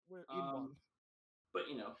But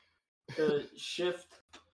the shift,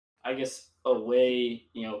 I guess, away,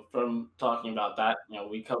 from talking about that,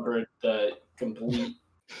 we covered the complete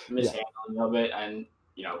mishandling of it, and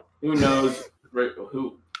who knows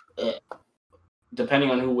who.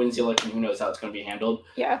 Depending on who wins the election, who knows how it's going to be handled.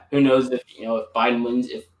 Yeah. Who knows if Biden wins,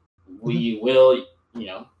 if we will,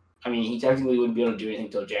 I mean, he technically wouldn't be able to do anything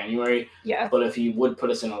until January. Yeah. But if he would put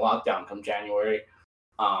us in a lockdown come January,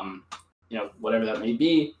 whatever that may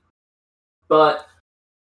be. But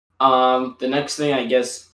the next thing, I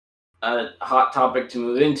guess, a hot topic to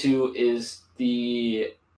move into is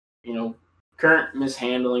the, current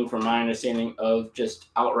mishandling, from my understanding, of just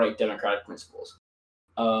outright democratic principles.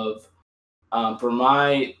 For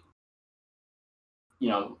my,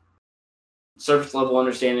 surface level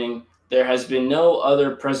understanding, there has been no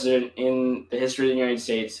other president in the history of the United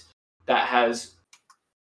States that has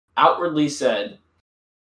outwardly said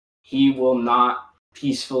he will not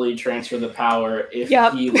peacefully transfer the power if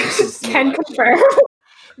he loses the Can election. confirm.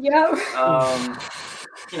 Yep.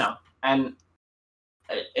 And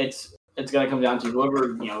it's going to come down to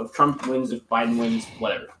whoever, if Trump wins, if Biden wins,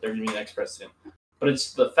 whatever, they're going to be the next president. But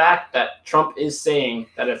it's the fact that Trump is saying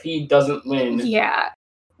that if he doesn't win,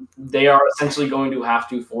 they are essentially going to have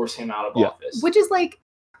to force him out of office. Which is like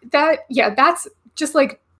that. Yeah, that's just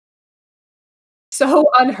like so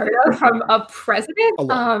unheard of from a president.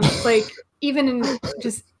 Like even in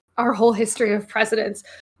just our whole history of presidents,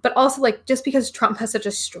 but also like just because Trump has such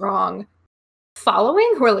a strong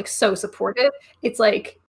following who are like so supportive, it's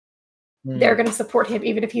like they're going to support him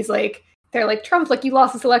even if he's like. They're like, Trump, like, you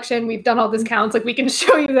lost this election. We've done all this counts. Like, we can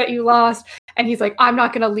show you that you lost. And he's like, I'm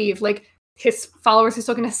not going to leave. Like, his followers are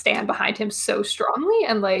still going to stand behind him so strongly.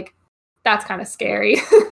 And, like, that's kind of scary.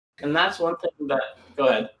 And that's one thing that... Go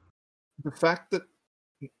ahead. The fact that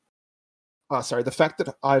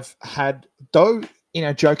I've had, though in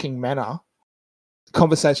a joking manner,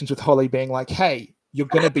 conversations with Holly being like, hey, you're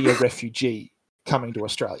going to be a refugee coming to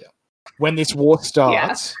Australia. When this war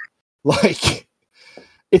starts, like...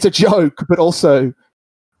 It's a joke, but also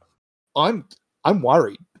I'm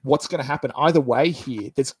worried what's going to happen either way here.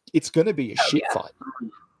 It's going to be a shit fight,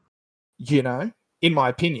 in my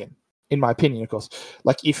opinion, of course.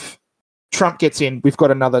 Like if Trump gets in, we've got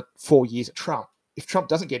another 4 years of Trump. If Trump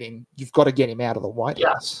doesn't get in, you've got to get him out of the White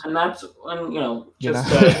House. And that's when,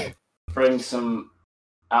 to bring some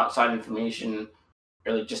outside information,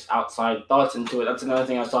 or like just outside thoughts into it. That's another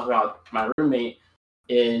thing I was talking about with my roommate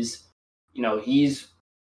is, he's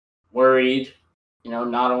worried,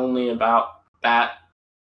 not only about that,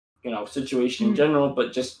 situation in general,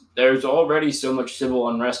 but just there's already so much civil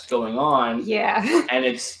unrest going on. Yeah. And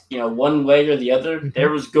it's, one way or the other, there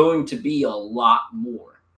was going to be a lot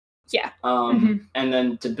more. Yeah. And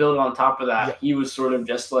then to build on top of that, he was sort of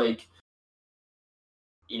just like,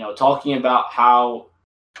 talking about how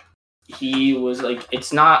he was like,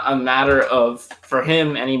 it's not a matter of, for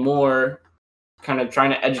him anymore, kind of trying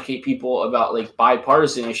to educate people about like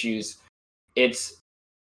bipartisan issues. It's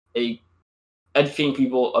educating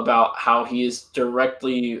people about how he is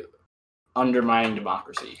directly undermining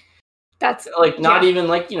democracy. That's like not even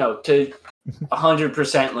like, to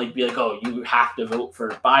 100% like be like, oh, you have to vote for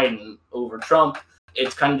Biden over Trump.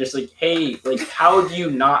 It's kind of just like, hey, like, how do you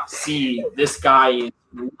not see this guy is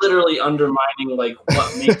literally undermining like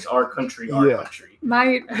what makes our country our country?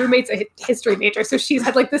 My roommate's a history major, so she's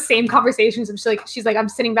had like the same conversations, and she's like, I'm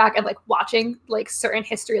sitting back and like watching like certain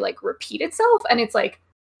history like repeat itself, and it's like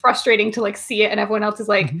frustrating to like see it, and everyone else is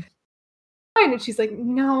like, fine, and she's like,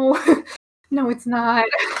 no, it's not.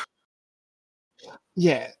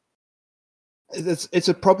 Yeah, it's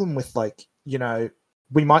a problem with like,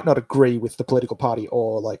 we might not agree with the political party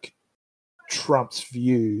or like Trump's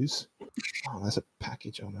views. Oh, there's a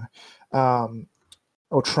package on there.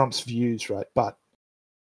 Or Trump's views, right? But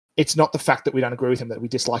it's not the fact that we don't agree with him that we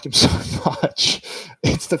dislike him so much.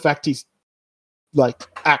 It's the fact he's like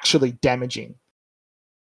actually damaging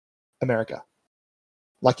America.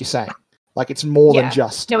 Like you're saying. Like it's more than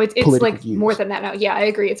just it's like views. More than that now. Yeah, I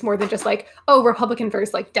agree. It's more than just like, oh, Republican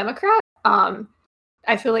versus like Democrat.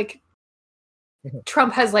 I feel like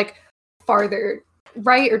Trump has like farther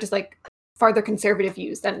right or just like farther conservative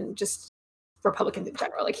views than just Republicans in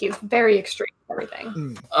general. Like he's very extreme with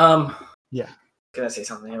everything. Yeah. Can I say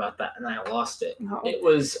something about that? And I lost it. No. It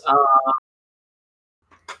was what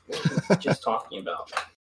was I just talking about?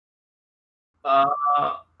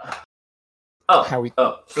 So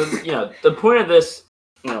the point of this,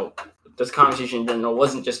 this conversation in general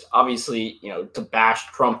wasn't just obviously, to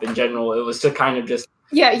bash Trump in general. It was to kind of just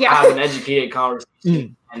have an educated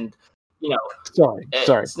conversation. And, sorry.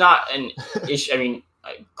 It's not an issue. I mean,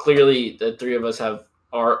 clearly the three of us have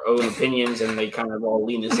our own opinions, and they kind of all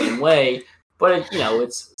lean the same way. But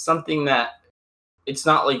it's something that it's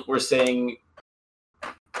not like we're saying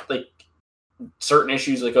like certain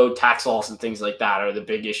issues like tax laws and things like that are the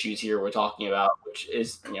big issues here we're talking about, which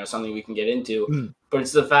is something we can get into. But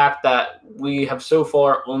it's the fact that we have so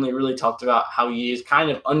far only really talked about how he is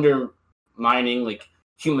kind of undermining like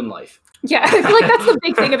human life. Yeah, I feel like that's the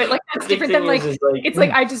big thing of it. Like that's different than like it's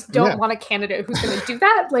like I just don't want a candidate who's going to do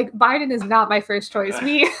that. Like Biden is not my first choice.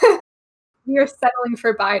 We are settling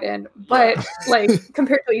for Biden, but like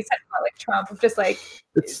compared to what you said about like Trump, of just like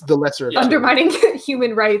it's the lesser undermining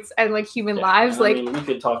human rights and like human lives. I like mean, we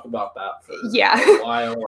could talk about that for a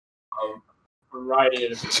while, a variety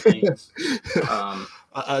of different things.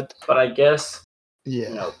 But I guess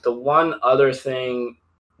the one other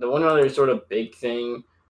sort of big thing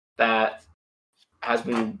that has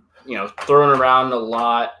been thrown around a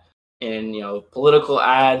lot in political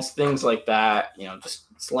ads, things like that, just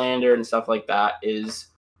slander and stuff like that, is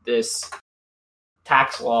this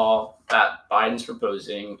tax law that Biden's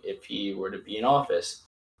proposing if he were to be in office.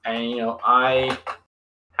 And I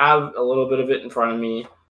have a little bit of it in front of me,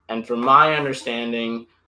 and from my understanding,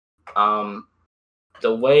 the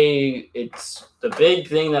big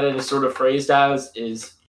thing that it is sort of phrased as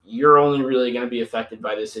is you're only really going to be affected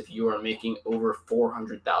by this if you are making over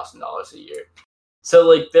 $400,000 a year. So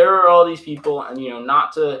like there are all these people, and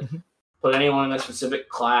not to put anyone in a specific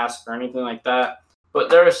class or anything like that, but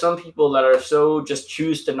there are some people that are so just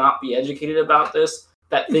choose to not be educated about this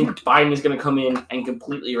that think Biden is going to come in and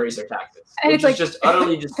completely raise their taxes. And it's like just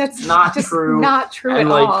utterly that's not true. Not true and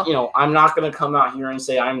at all. I'm not going to come out here and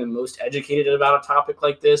say I'm the most educated about a topic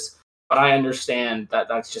like this, but I understand that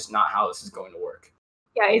that's just not how this is going to work.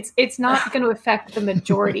 Yeah, it's not going to affect the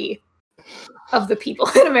majority of the people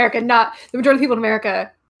in America. Not the majority of people in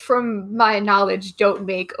America, from my knowledge, don't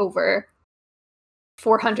make over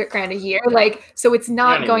 $400,000 a year. Like, so it's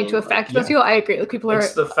not going to affect those people. I agree. Like, people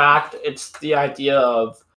it's the idea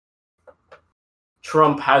of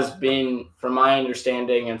Trump has been, from my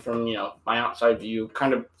understanding and from my outside view,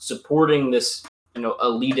 kind of supporting this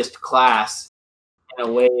elitist class in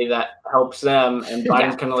a way that helps them, and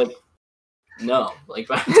Biden's kind of like, no, like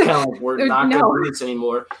Biden's kind of like, we're not going to do this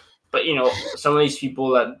anymore. But some of these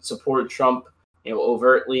people that support Trump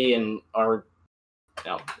overtly and are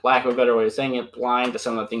lack of a better way of saying it, blind to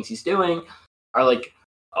some of the things he's doing, are like,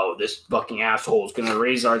 oh, this fucking asshole is going to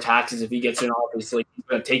raise our taxes if he gets in office. Like, he's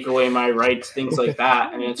going to take away my rights, things like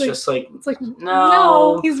that. And it's like,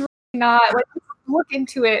 no, he's really not. Like, look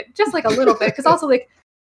into it just like a little bit. Because also, like,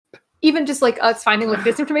 even just like us finding like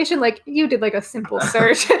this information, like you did like a simple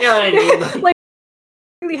search. Yeah, I mean, like,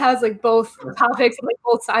 it really has like both topics and like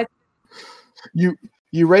both sides.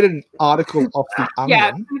 You read an article off the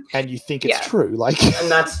Onion and you think it's true, like, and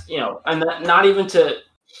that's not even to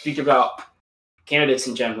speak about candidates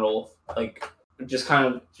in general, like just kind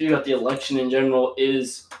of speak about the election in general,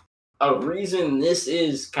 is a reason this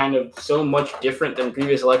is kind of so much different than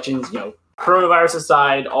previous elections. Coronavirus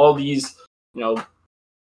aside, all these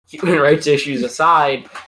human rights issues aside,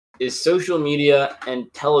 is social media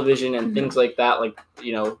and television and things like that, like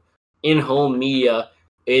in-home media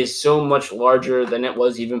is so much larger than it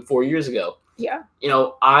was even 4 years ago. Yeah.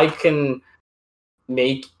 I can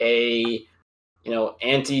make a,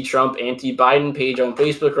 anti-Trump, anti-Biden page on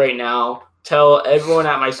Facebook right now, tell everyone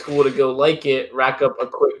at my school to go like it, rack up a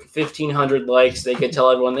quick 1,500 likes. They could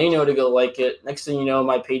tell everyone they know to go like it. Next thing you know,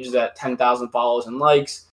 my page is at 10,000 follows and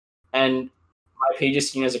likes, and my page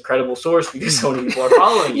is seen as a credible source because so many people are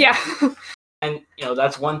following it. Yeah. And,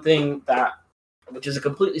 that's one thing which is a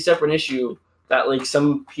completely separate issue, that like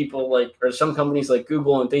some people or some companies like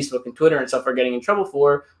Google and Facebook and Twitter and stuff are getting in trouble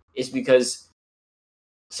for, is because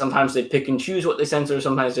sometimes they pick and choose what they censor,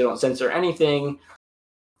 sometimes they don't censor anything.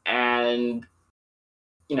 And,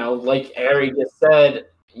 like Ari just said,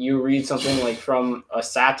 you read something like from a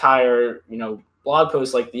satire, blog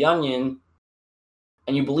post like The Onion,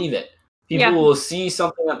 and you believe it. People will see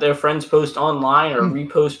something that their friends post online or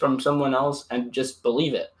repost from someone else and just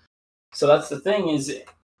believe it. So that's the thing, is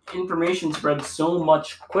information spreads so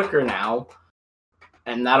much quicker now,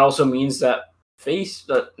 and that also means that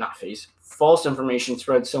false information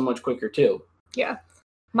spreads so much quicker too. Yeah.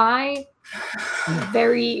 My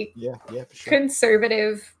very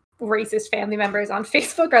conservative, racist family members on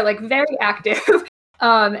Facebook are like very active,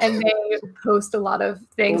 and they post a lot of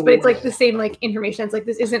things, but it's like the same like information. It's like,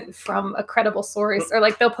 this isn't from a credible source, or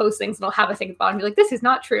like they'll post things and they'll have a thing at the bottom and be like, this is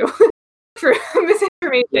not true. For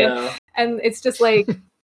misinformation. And it's just like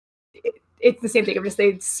it's the same thing of just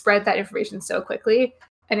they spread that information so quickly,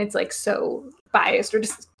 and it's like so biased or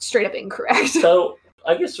just straight up incorrect. So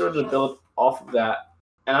I guess sort of to build off of that,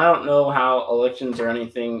 and I don't know how elections or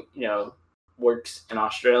anything, works in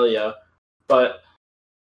Australia, but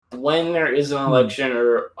when there is an election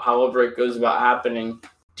or however it goes about happening,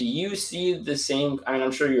 do you see the same? I mean,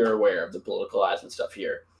 I'm sure you're aware of the political ads and stuff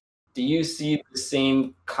here. Do you see the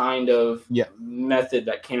same kind of method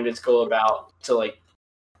that candidates go about to like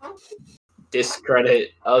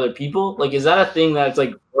discredit other people? Like, is that a thing that's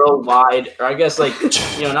like worldwide, or I guess like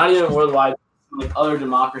not even worldwide, like other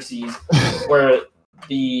democracies where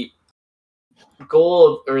the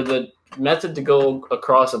goal or the method to go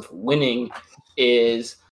across of winning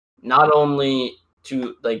is not only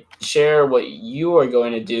to like share what you are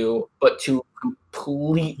going to do, but to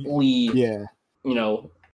completely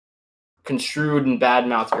construed and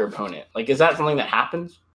badmouth your opponent. Like, is that something that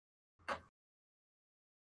happens?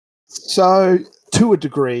 So, to a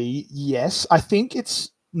degree, yes. I think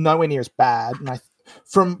it's nowhere near as bad. And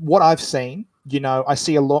from what I've seen, I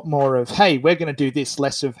see a lot more of, hey, we're going to do this,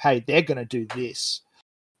 less of, hey, they're going to do this.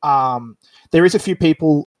 There is a few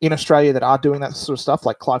people in Australia that are doing that sort of stuff,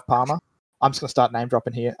 like Clive Palmer. I'm just going to start name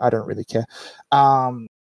dropping here. I don't really care.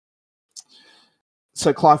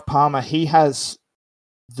 So Clive Palmer, he has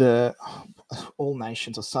the All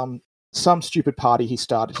Nations or some stupid party he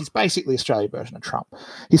started. He's basically Australia version of Trump.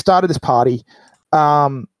 He started this party.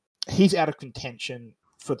 He's out of contention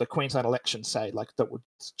for the Queensland election, say, like that was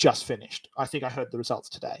just finished. I think I heard the results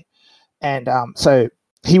today. And so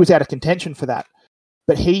he was out of contention for that.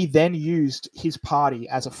 But he then used his party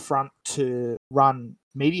as a front to run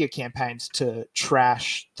media campaigns to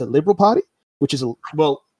trash the Liberal Party, which is,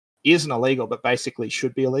 isn't illegal, but basically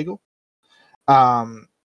should be illegal. And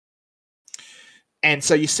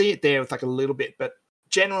so you see it there with like a little bit, but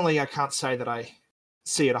generally I can't say that I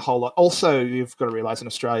see it a whole lot. Also, you've got to realize in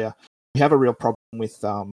Australia, we have a real problem with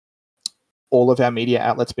all of our media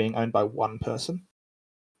outlets being owned by one person.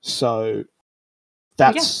 So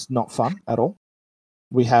that's not fun at all.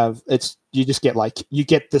 You just get you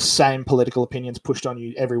get the same political opinions pushed on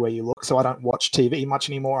you everywhere you look. So I don't watch TV much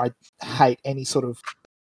anymore. I hate any sort of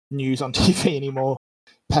news on TV anymore.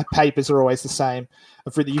 Papers are always the same.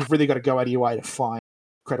 You've really got to go out of your way to find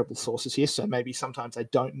credible sources here. So maybe sometimes they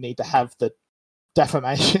don't need to have the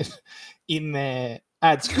defamation in their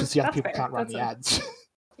ads because the other people can't run the ads.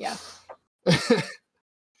 Yeah.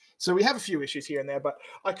 So we have a few issues here and there, but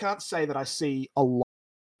I can't say that I see a lot.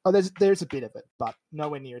 Oh, there's a bit of it, but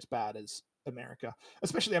nowhere near as bad as America.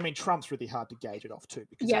 Especially, I mean, Trump's really hard to gauge it off too.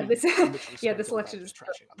 Because this election is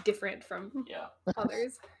different from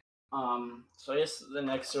others. So I guess the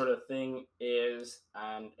next sort of thing is,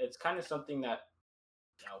 and it's kind of something that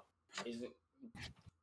isn't